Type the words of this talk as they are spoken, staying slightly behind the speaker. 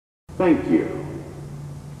Thank you.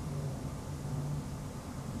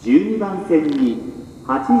 12番線に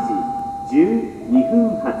8時12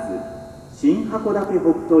分発新函館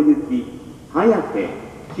北斗行きはやて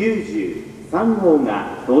93号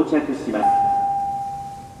が到着します。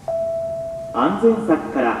安全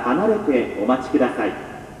柵から離れてお待ちください。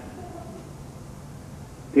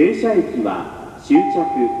停車駅は終着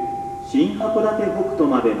新函館北斗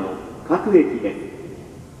までの各駅です。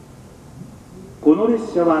この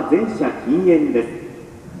列車は全車禁煙です。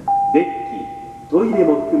デッキ、トイレ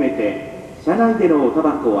も含めて車内でのおタ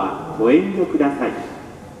バコはご遠慮ください。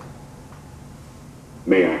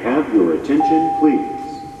May I have your attention, please?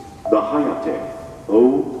 The Hayate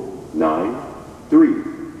 093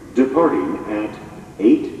 departing at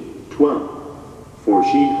 8:12 for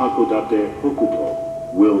Shin Hakodate Hokuto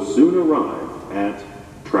will soon arrive at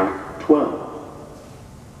track 12.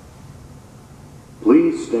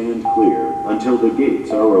 Please stand clear until the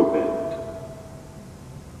gates are opened.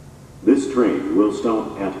 This train will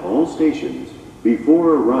stop at all stations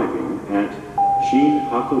before arriving at Shin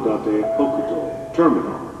Hakodate Hokuto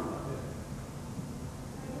Terminal.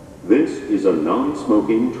 This is a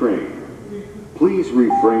non-smoking train. Please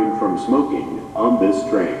refrain from smoking on this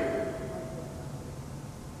train.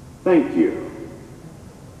 Thank you.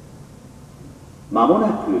 まもな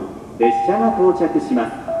く列車が到着しま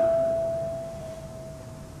す。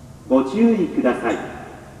ご注意ください。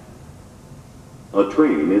A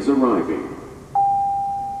train is arriving.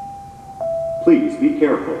 Please be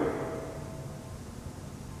careful.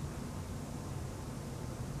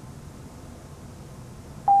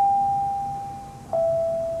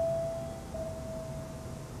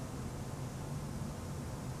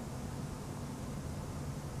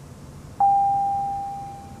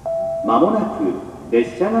 まもなく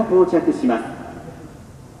列車が到着します。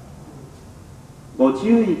ご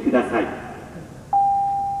注意ください。A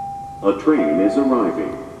train is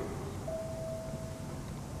arriving.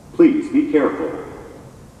 Please be careful.